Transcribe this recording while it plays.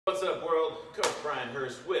What's up, world? Coach Brian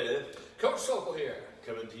Hurst with Coach Sokol here.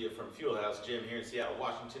 Coming to you from Fuel House Gym here in Seattle,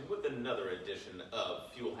 Washington with another edition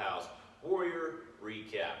of Fuel House Warrior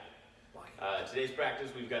Recap. Today's practice,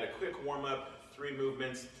 we've got a quick warm-up, 3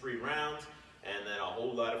 movements, 3 rounds, and then a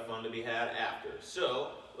whole lot of fun to be had after. So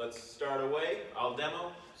let's start away. I'll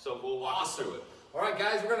demo, Sokol will walk us through it. All right,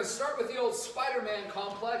 guys, we're going to start with the old Spider-Man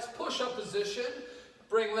complex, push-up position.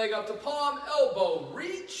 Bring leg up to palm, elbow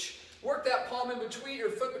reach. Work that palm in between your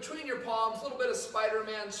foot, between your palms, a little bit of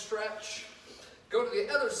Spider-Man stretch. Go to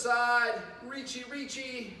the other side, reachy,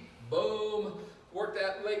 reachy, boom. Work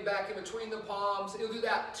that leg back in between the palms. You'll do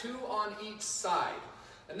that 2 on each side.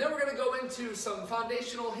 And then we're going to go into some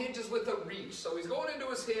foundational hinges with a reach. So he's going into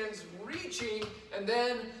his hinge, reaching, and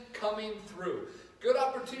then coming through. Good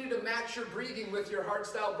opportunity to match your breathing with your hard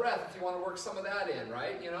style breath if you want to work some of that in,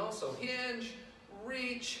 right? You know, so hinge,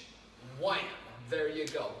 reach, wham. There you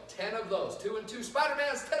go. 10 of those. 2 and 2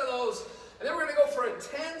 Spider-Mans, 10 of those. And then we're going to go for a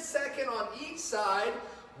 10-second on each side,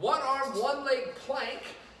 1 arm, 1 leg plank,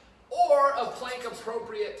 or a plank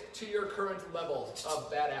appropriate to your current level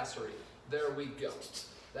of badassery. There we go.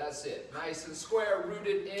 That's it. Nice and square,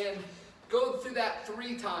 rooted in. Go through that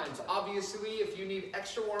 3 times. Obviously, if you need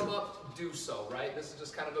extra warm-up, do so, right? This is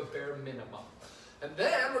just kind of a bare minimum. And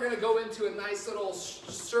then we're going to go into a nice little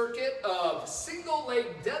circuit of single leg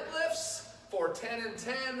deadlifts for 10 and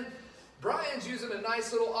 10. Brian's using a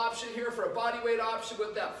nice little option here for a body weight option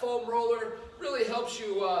with that foam roller. Really helps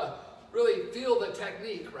you really feel the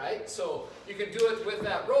technique, right? So you can do it with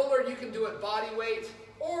that roller, you can do it body weight,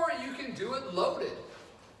 or you can do it loaded,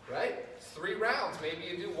 right? 3 rounds, maybe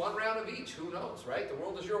you do 1 round of each, who knows, right? The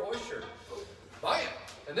world is your oyster. Bam!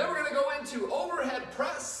 And then we're gonna go into overhead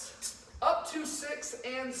press, up to 6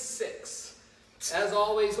 and 6. As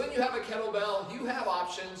always, when you have a kettlebell, you have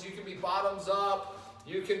options. You can be bottoms up,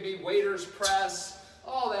 you can be waiter's press,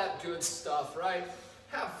 all that good stuff, right?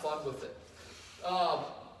 Have fun with it.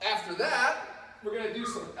 After that, we're going to do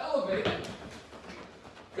some elevating.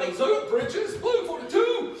 Goes up, bridges, blue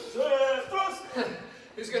 42.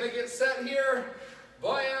 He's going to get set here.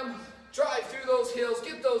 Bam. Drive through those heels,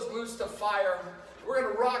 get those glutes to fire. We're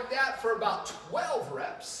going to rock that for about 12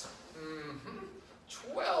 reps.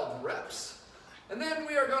 12 reps. And then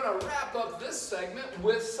we are going to wrap up this segment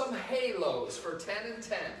with some halos for 10 and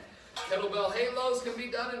 10. Kettlebell halos can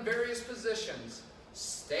be done in various positions.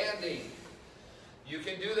 Standing. You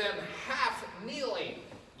can do them half kneeling.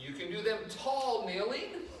 You can do them tall kneeling.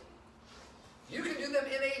 You can do them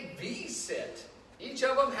in a V-sit. Each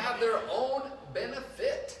of them have their own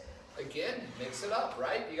benefit. Again, mix it up,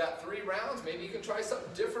 right? You got 3 rounds. Maybe you can try something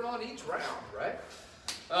different on each round, right?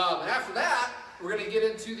 After that, we're going to get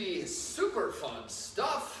into the super fun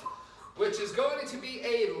stuff, which is going to be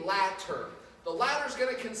a ladder. The ladder is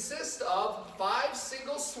going to consist of 5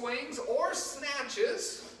 single swings or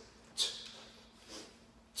snatches.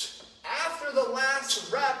 After the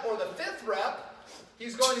last rep or the 5th rep,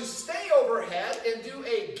 he's going to stay overhead and do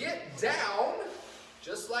a get down,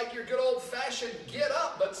 just like your good old-fashioned get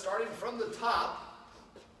up, but starting from the top.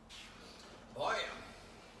 Bam.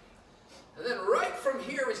 And then right from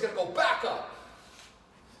here, he's going to go back up.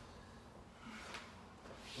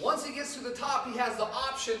 Once he gets to the top, he has the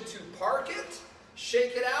option to park it,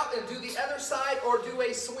 shake it out, and do the other side, or do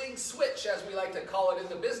a swing switch, as we like to call it in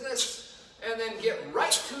the business, and then get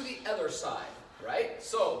right to the other side, right?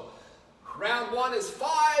 So, round 1 is 5,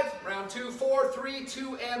 round 2, 4, 3,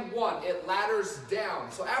 2, and 1. It ladders down.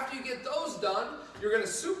 So after you get those done, you're going to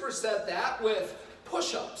superset that with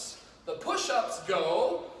push-ups. The push-ups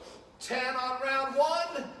go 10 on round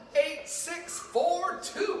 1, 8, 6, 4,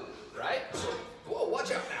 2, right? So, whoa,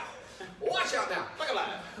 watch out now. Watch out now. Look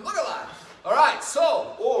alive. Look alive. All right,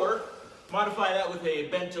 so. Or modify that with a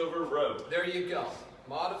bent over row. There you go.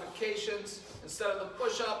 Modifications. Instead of the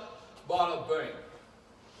push-up, bada bing.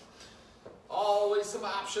 Always some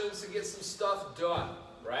options to get some stuff done,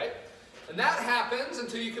 right? And that happens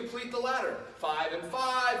until you complete the ladder. 5 and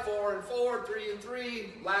 5, 4 and 4, 3 and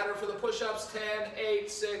 3. Ladder for the push-ups, 10, 8,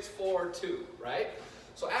 6, 4, 2, right?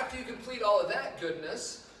 So after you complete all of that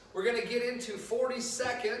goodness, we're going to get into 40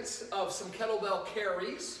 seconds of some kettlebell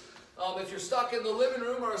carries. If you're stuck in the living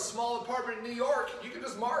room or a small apartment in New York, you can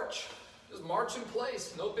just march. Just march in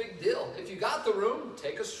place. No big deal. If you got the room,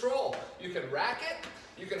 take a stroll. You can rack it.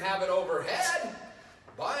 You can have it overhead.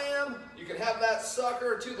 Bam. You can have that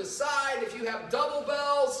sucker to the side. If you have double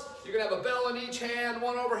bells, you can have a bell in each hand,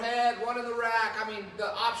 1 overhead, 1 in the rack. I mean,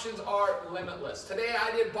 the options are limitless. Today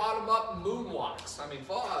I did bottom up moonwalks. I mean,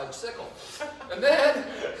 fudge, sickle. And then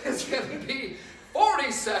it's going to be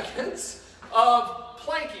 40 seconds of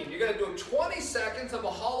planking. You're going to do 20 seconds of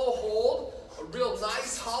a hollow hold a real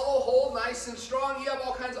nice hollow hold, nice and strong. You have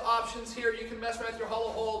all kinds of options here. You can mess around with your hollow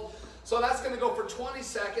hold. So that's going to go for 20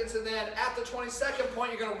 seconds, and then at the 22nd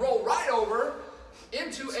point, you're going to roll right over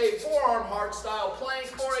into a forearm hard style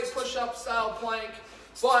plank or a push-up style plank,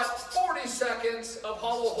 but 40 seconds of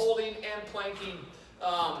hollow holding and planking.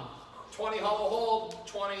 20 hollow hold,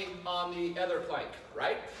 20 on the other plank,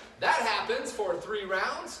 right? That happens for 3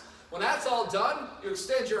 rounds. When that's all done, you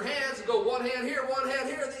extend your hands and go one hand here, and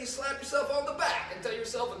then you slap yourself on the back and tell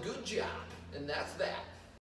yourself a good job. And that's that.